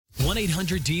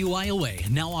1-800-DUI-AWAY,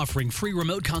 now offering free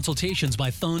remote consultations by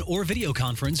phone or video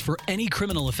conference for any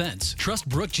criminal offense. Trust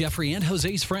Brooke, Jeffrey, and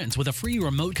Jose's friends with a free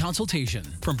remote consultation.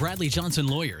 From Bradley Johnson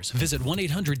Lawyers, visit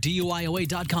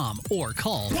 1-800-DUI-AWAY.com or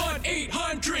call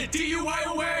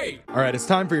 1-800-DUI-AWAY. All right, it's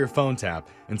time for your phone tap.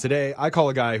 And today, I call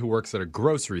a guy who works at a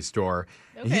grocery store.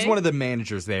 Okay. He's one of the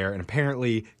managers there and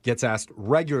apparently gets asked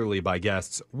regularly by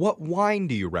guests, what wine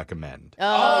do you recommend?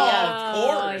 Oh, yeah, of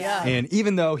course. Yeah. And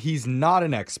even though he's not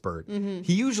an expert,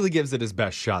 he usually gives it his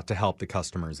best shot to help the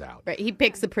customers out. Right, he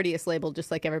picks the prettiest label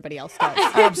just like everybody else does.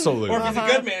 Absolutely. Or if he's a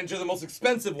good manager, the most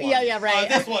expensive one. Yeah, right.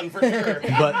 This one for sure.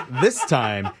 But this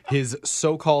time, his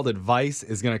so-called advice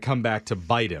is going to come back to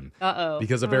bite him. Uh-oh.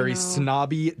 Because a very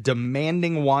snobby,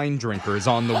 demanding wine drinker is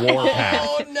on the warpath.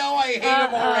 Oh, no, I hate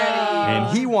him already.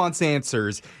 And he wants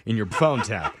answers in your phone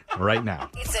tap right now.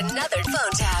 It's another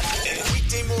phone tap.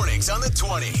 Weekday mornings on the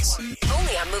 20s.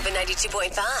 Only on Moving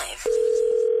 92.5.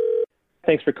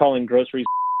 Thanks for calling Groceries.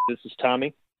 This is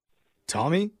Tommy.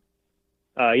 Tommy?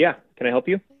 Yeah, can I help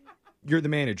you? You're the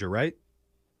manager, right?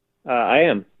 I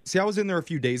am. See, I was in there a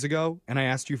few days ago, and I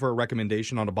asked you for a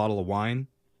recommendation on a bottle of wine.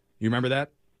 You remember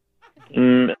that?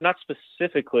 Not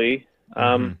specifically.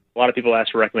 A lot of people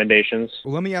ask for recommendations.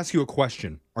 Well, let me ask you a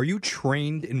question. Are you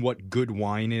trained in what good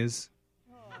wine is?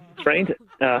 Trained?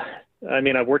 I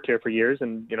mean, I've worked here for years,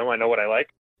 and, I know what I like.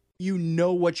 You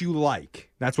know what you like.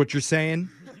 That's what you're saying?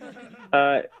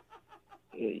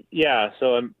 Yeah,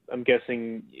 so I'm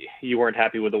guessing you weren't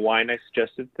happy with the wine I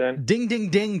suggested then? Ding, ding,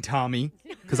 ding, Tommy.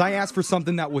 Because I asked for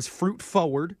something that was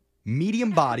fruit-forward,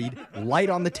 medium-bodied, light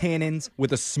on the tannins,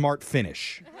 with a smart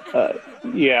finish.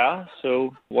 Yeah,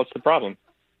 so what's the problem?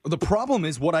 The problem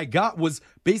is what I got was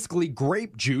basically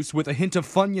grape juice with a hint of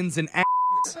Funyuns and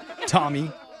ass,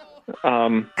 Tommy.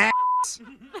 Ass.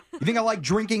 You think I like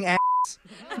drinking ass?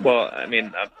 Well, I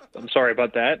mean, I'm sorry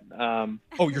about that.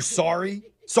 Oh, you're sorry?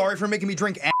 Sorry for making me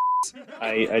drink ass?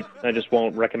 I just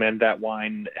won't recommend that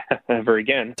wine ever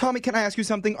again. Tommy, can I ask you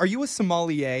something? Are you a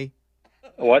sommelier?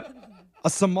 What? A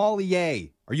sommelier.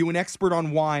 Are you an expert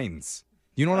on wines?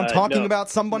 You know what I'm talking no. about?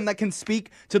 Someone that can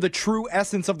speak to the true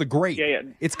essence of the grape. Yeah.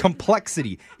 Its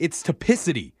complexity, its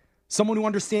typicity. Someone who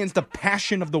understands the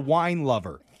passion of the wine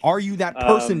lover. Are you that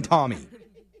person, Tommy?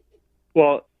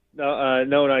 Well, no,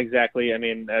 not exactly. I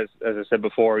mean, as I said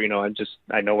before, I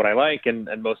know what I like, and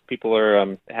most people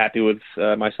are happy with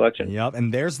my selection. Yep,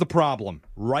 and there's the problem,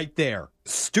 right there.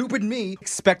 Stupid me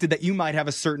expected that you might have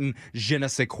a certain je ne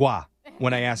sais quoi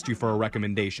when I asked you for a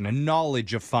recommendation, a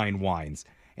knowledge of fine wines.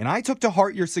 And I took to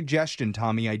heart your suggestion,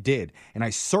 Tommy, I did. And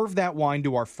I served that wine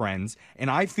to our friends,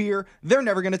 and I fear they're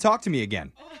never going to talk to me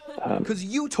again. Because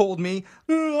you told me,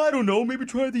 I don't know, maybe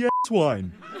try the ass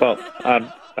wine. Well,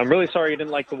 I'm really sorry you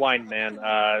didn't like the wine, man.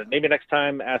 Maybe next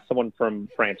time ask someone from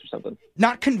France or something.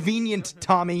 Not convenient,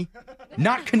 Tommy.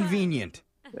 Not convenient.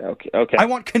 Okay. I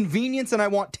want convenience and I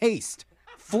want taste,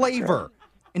 flavor,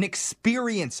 an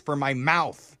experience for my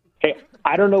mouth. Hey,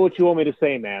 I don't know what you want me to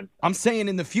say, man. I'm saying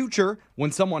in the future,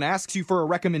 when someone asks you for a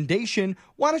recommendation,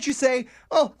 why don't you say,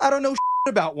 oh, I don't know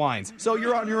about wines, so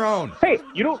you're on your own. Hey,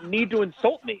 you don't need to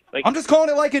insult me. I'm just calling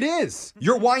it like it is.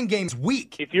 Your wine game's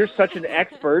weak. If you're such an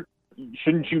expert,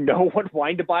 shouldn't you know what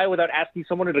wine to buy without asking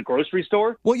someone at a grocery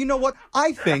store? Well, you know what?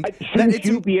 I think shouldn't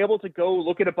you be able to go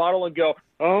look at a bottle and go,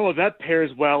 oh, that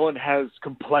pairs well and has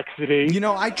complexity?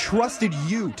 I trusted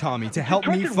you, Tommy, to help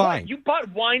me find. Wine? You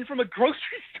bought wine from a grocery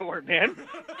store, man.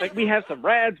 Like, we have some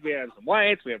reds, we have some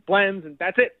whites, we have blends, and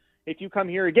that's it. If you come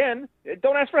here again,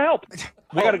 don't ask for help.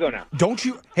 I gotta go now. Don't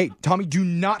you? Hey, Tommy, do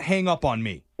not hang up on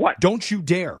me. What? Don't you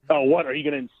dare. Oh, what? Are you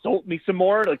gonna insult me some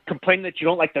more? Like, complain that you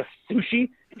don't like the sushi?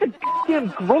 It's a goddamn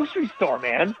grocery store,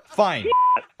 man. Fine.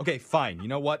 Okay, fine. You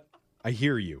know what? I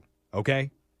hear you. Okay?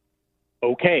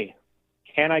 Okay.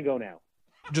 Can I go now?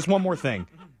 Just one more thing.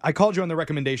 I called you on the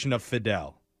recommendation of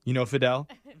Fidel. You know Fidel?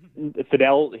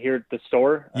 Fidel here at the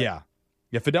store? Yeah.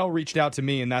 Yeah, Fidel reached out to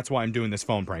me, and that's why I'm doing this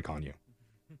phone prank on you.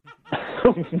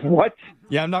 What?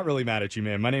 Yeah, I'm not really mad at you,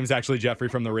 man. My name's actually Jeffrey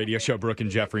from the radio show Brooke and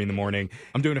Jeffrey in the Morning.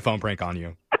 I'm doing a phone prank on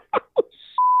you.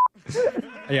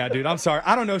 Yeah, dude, I'm sorry.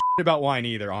 I don't know about wine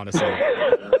either, honestly.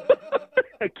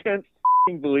 I can't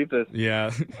believe this.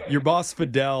 Yeah. Your boss,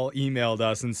 Fidel, emailed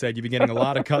us and said you've been getting a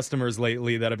lot of customers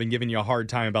lately that have been giving you a hard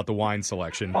time about the wine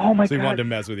selection. Oh, my God. So he wanted to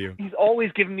mess with you. He's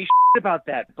always giving me about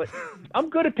that, but I'm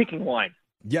good at picking wine.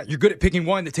 Yeah, you're good at picking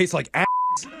wine that tastes like ass,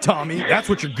 Tommy. That's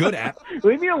what you're good at.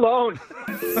 Leave me alone.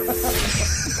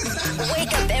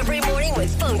 Wake up every morning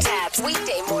with phone taps.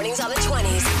 Weekday mornings on the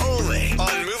 20s. Only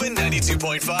on Moving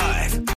 92.5.